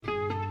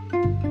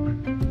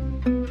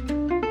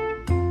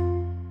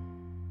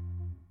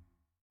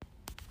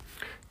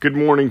Good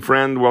morning,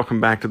 friend.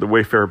 Welcome back to the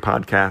Wayfarer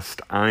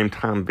Podcast. I'm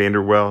Tom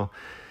Vanderwell.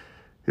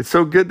 It's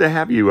so good to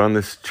have you on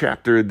this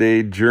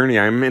chapter-a-day journey.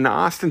 I'm in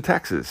Austin,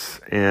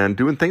 Texas, and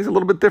doing things a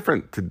little bit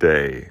different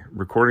today.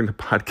 Recording the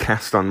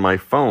podcast on my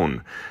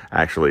phone.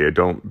 Actually,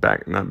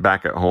 not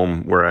back at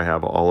home where I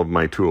have all of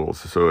my tools,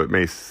 so it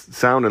may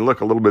sound and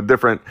look a little bit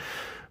different.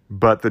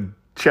 But the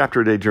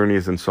chapter-a-day journey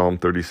is in Psalm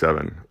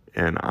 37,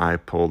 and I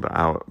pulled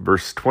out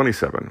verse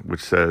 27,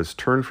 which says,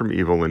 "Turn from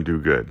evil and do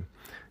good.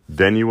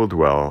 Then you will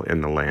dwell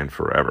in the land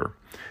forever."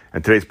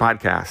 And today's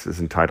podcast is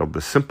entitled "The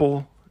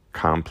Simple,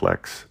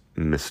 Complex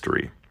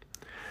Mystery."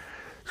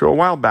 So a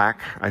while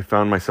back, I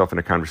found myself in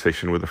a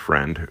conversation with a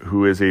friend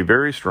who is a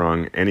very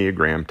strong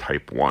Enneagram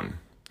Type 1.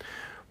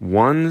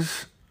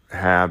 Ones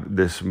have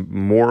this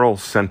moral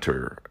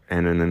center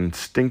and an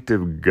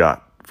instinctive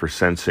gut for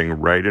sensing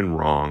right and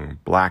wrong,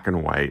 black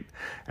and white,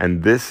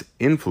 and this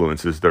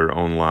influences their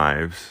own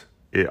lives.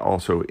 It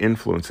also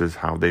influences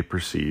how they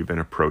perceive and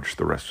approach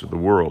the rest of the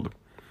world.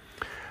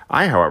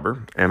 I,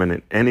 however, am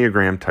an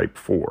Enneagram Type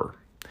 4,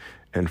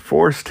 and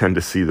 4s tend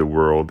to see the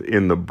world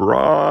in the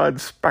broad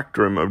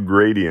spectrum of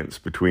gradients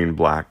between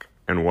black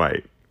and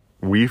white.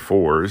 We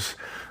 4s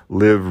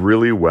live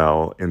really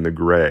well in the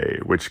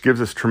gray, which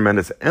gives us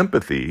tremendous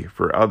empathy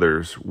for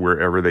others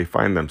wherever they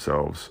find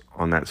themselves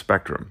on that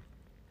spectrum.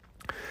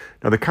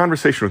 Now, the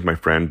conversation with my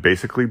friend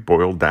basically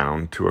boiled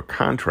down to a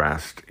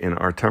contrast in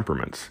our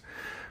temperaments.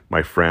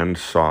 My friend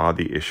saw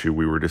the issue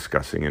we were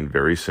discussing in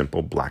very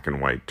simple black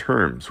and white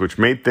terms, which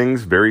made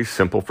things very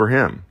simple for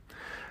him.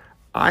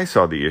 I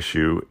saw the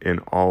issue in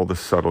all the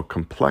subtle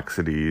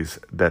complexities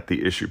that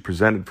the issue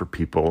presented for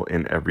people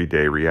in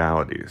everyday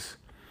realities.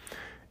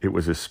 It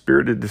was a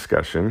spirited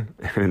discussion,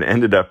 and it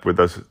ended up with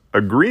us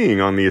agreeing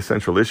on the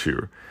essential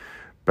issue,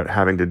 but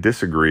having to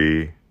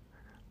disagree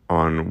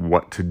on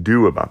what to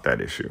do about that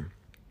issue.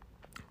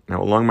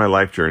 Now, along my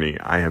life journey,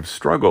 I have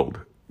struggled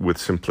with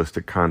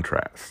simplistic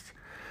contrasts.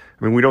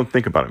 We don't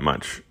think about it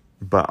much,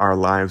 but our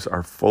lives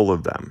are full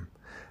of them.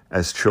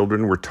 As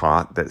children, we're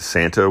taught that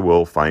Santa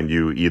will find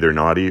you either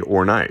naughty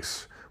or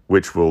nice,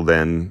 which will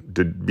then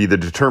be the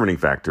determining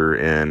factor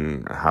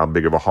in how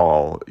big of a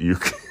haul you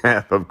can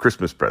have of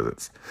Christmas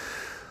presents.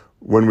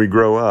 When we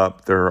grow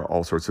up, there are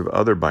all sorts of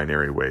other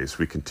binary ways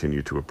we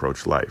continue to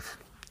approach life.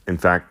 In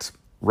fact,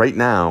 right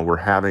now, we're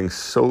having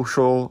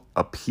social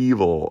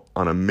upheaval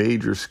on a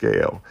major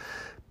scale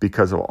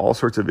because of all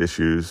sorts of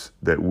issues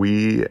that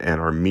we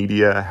and our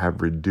media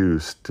have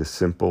reduced to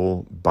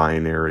simple,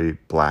 binary,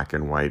 black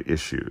and white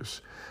issues.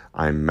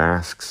 I'm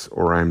masks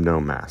or I'm no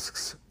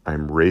masks.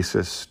 I'm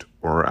racist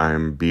or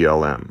I'm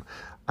BLM.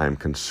 I'm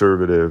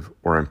conservative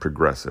or I'm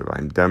progressive.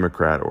 I'm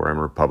Democrat or I'm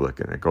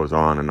Republican. It goes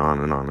on and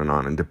on and on and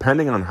on. And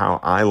depending on how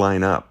I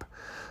line up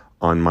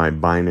on my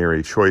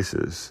binary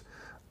choices,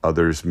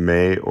 others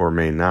may or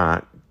may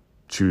not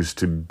choose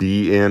to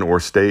be in or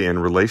stay in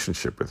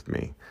relationship with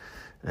me.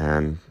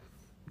 And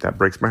that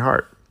breaks my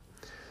heart.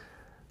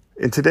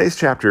 In today's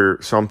chapter,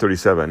 Psalm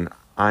 37,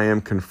 I am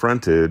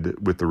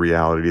confronted with the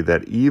reality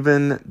that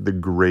even the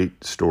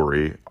great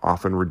story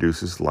often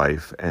reduces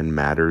life and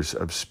matters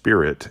of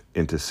spirit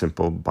into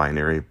simple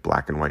binary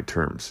black and white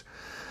terms.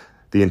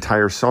 The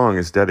entire song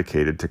is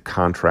dedicated to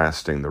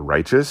contrasting the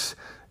righteous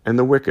and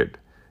the wicked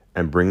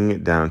and bringing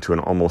it down to an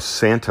almost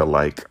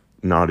Santa-like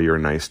naughty or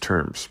nice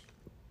terms.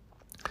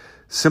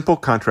 Simple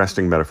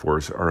contrasting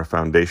metaphors are a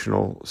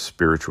foundational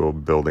spiritual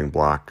building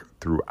block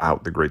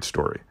throughout the great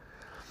story.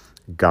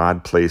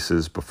 God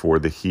places before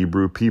the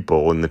Hebrew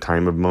people in the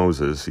time of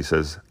Moses, he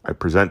says, "I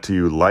present to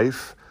you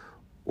life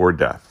or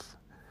death."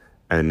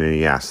 And then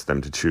he asks them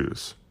to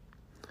choose.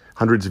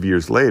 Hundreds of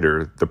years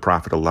later, the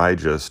prophet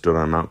Elijah stood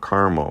on Mount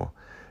Carmel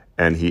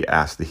and he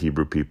asked the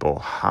Hebrew people,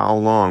 "How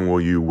long will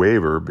you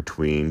waver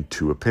between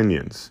two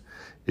opinions?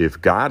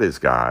 If God is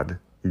God,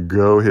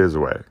 go his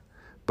way.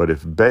 But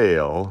if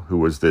Baal, who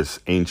was this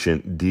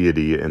ancient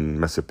deity in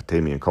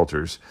Mesopotamian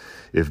cultures,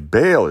 if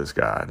Baal is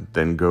God,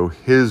 then go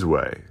his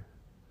way."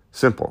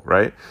 Simple,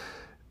 right?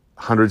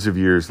 Hundreds of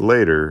years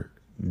later,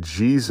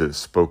 Jesus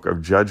spoke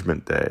of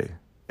Judgment Day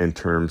in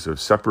terms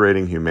of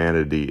separating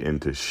humanity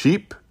into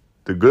sheep,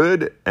 the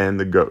good, and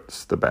the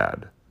goats, the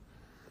bad.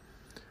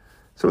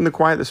 So in the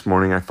quiet this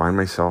morning, I find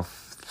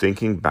myself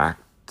thinking back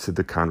to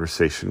the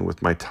conversation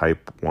with my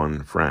Type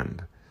 1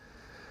 friend.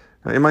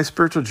 Now, in my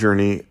spiritual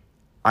journey,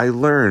 I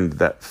learned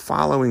that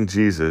following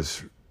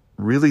Jesus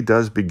really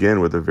does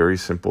begin with a very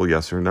simple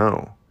yes or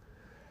no.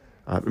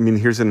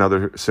 Here's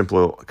another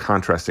simple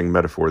contrasting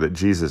metaphor that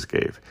Jesus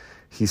gave.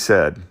 He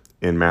said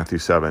in Matthew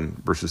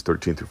 7, verses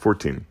 13 through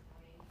 14,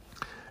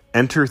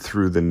 "Enter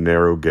through the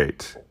narrow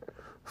gate,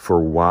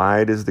 for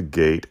wide is the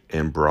gate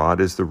and broad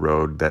is the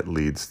road that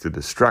leads to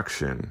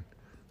destruction,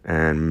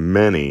 and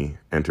many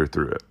enter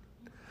through it.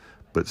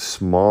 But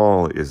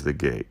small is the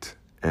gate,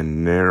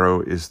 and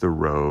narrow is the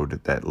road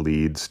that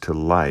leads to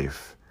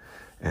life,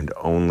 and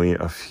only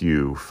a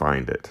few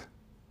find it."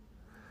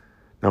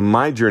 Now,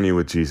 my journey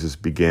with Jesus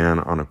began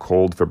on a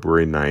cold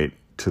February night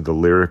to the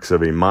lyrics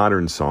of a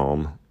modern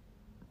psalm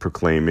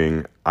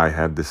proclaiming, "I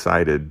have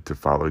decided to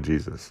follow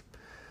Jesus."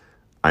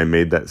 I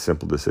made that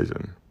simple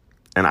decision.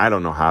 And I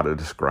don't know how to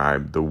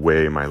describe the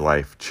way my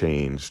life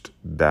changed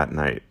that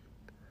night.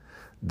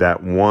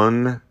 That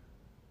one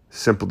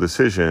simple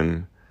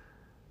decision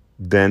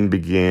then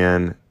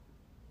began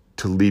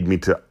to lead me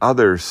to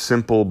other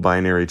simple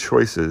binary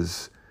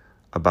choices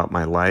about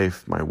my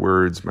life, my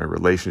words, my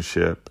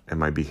relationship, and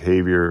my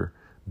behavior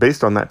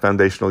based on that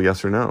foundational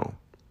yes or no.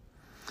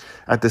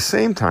 At the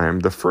same time,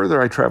 the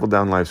further I traveled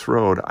down life's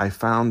road, I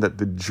found that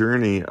the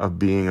journey of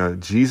being a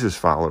Jesus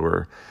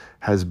follower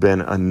has been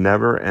a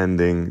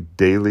never-ending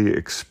daily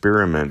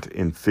experiment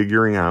in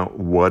figuring out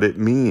what it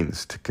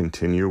means to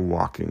continue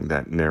walking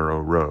that narrow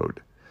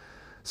road.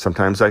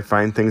 Sometimes I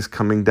find things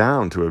coming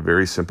down to a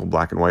very simple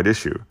black and white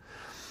issue.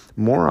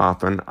 More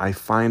often, I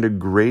find a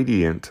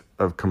gradient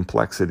of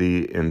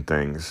complexity in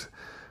things.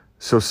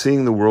 So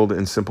seeing the world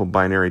in simple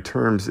binary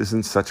terms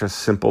isn't such a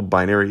simple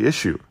binary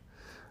issue.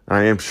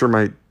 I am sure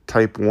my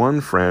type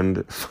 1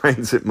 friend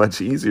finds it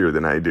much easier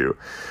than I do.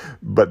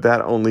 But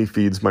that only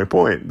feeds my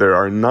point. There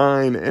are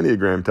 9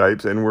 Enneagram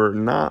types, and we're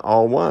not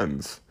all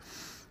ones.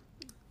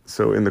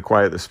 So in the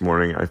quiet this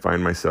morning, I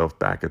find myself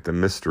back at the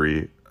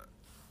mystery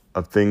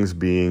of things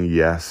being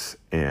yes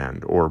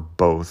and, or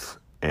both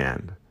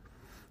and.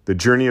 The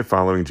journey of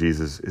following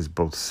Jesus is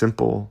both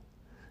simple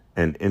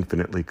and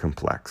infinitely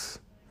complex.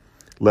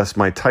 Lest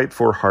my type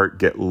 4 heart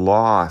get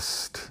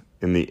lost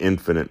in the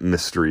infinite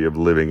mystery of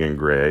living in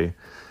gray,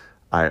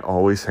 I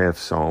always have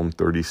Psalm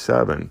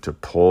 37 to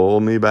pull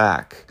me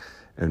back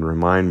and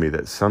remind me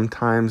that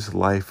sometimes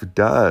life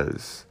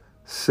does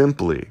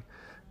simply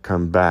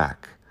come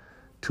back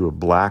to a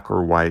black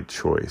or white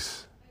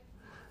choice,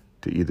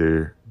 to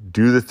either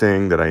do the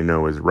thing that I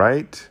know is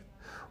right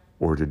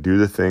or to do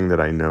the thing that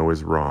I know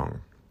is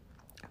wrong,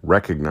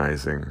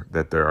 recognizing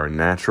that there are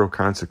natural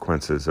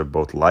consequences of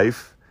both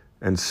life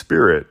and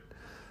spirit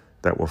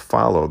that will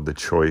follow the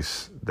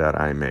choice that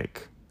I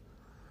make.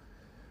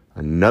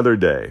 Another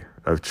day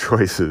of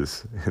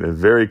choices in a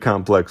very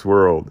complex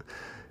world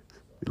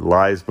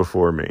lies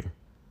before me.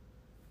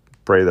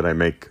 Pray that I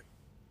make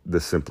the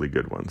simply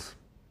good ones.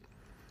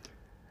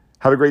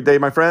 Have a great day,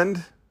 my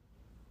friend.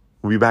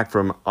 We'll be back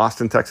from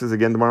Austin, Texas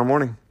again tomorrow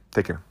morning.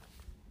 Take care.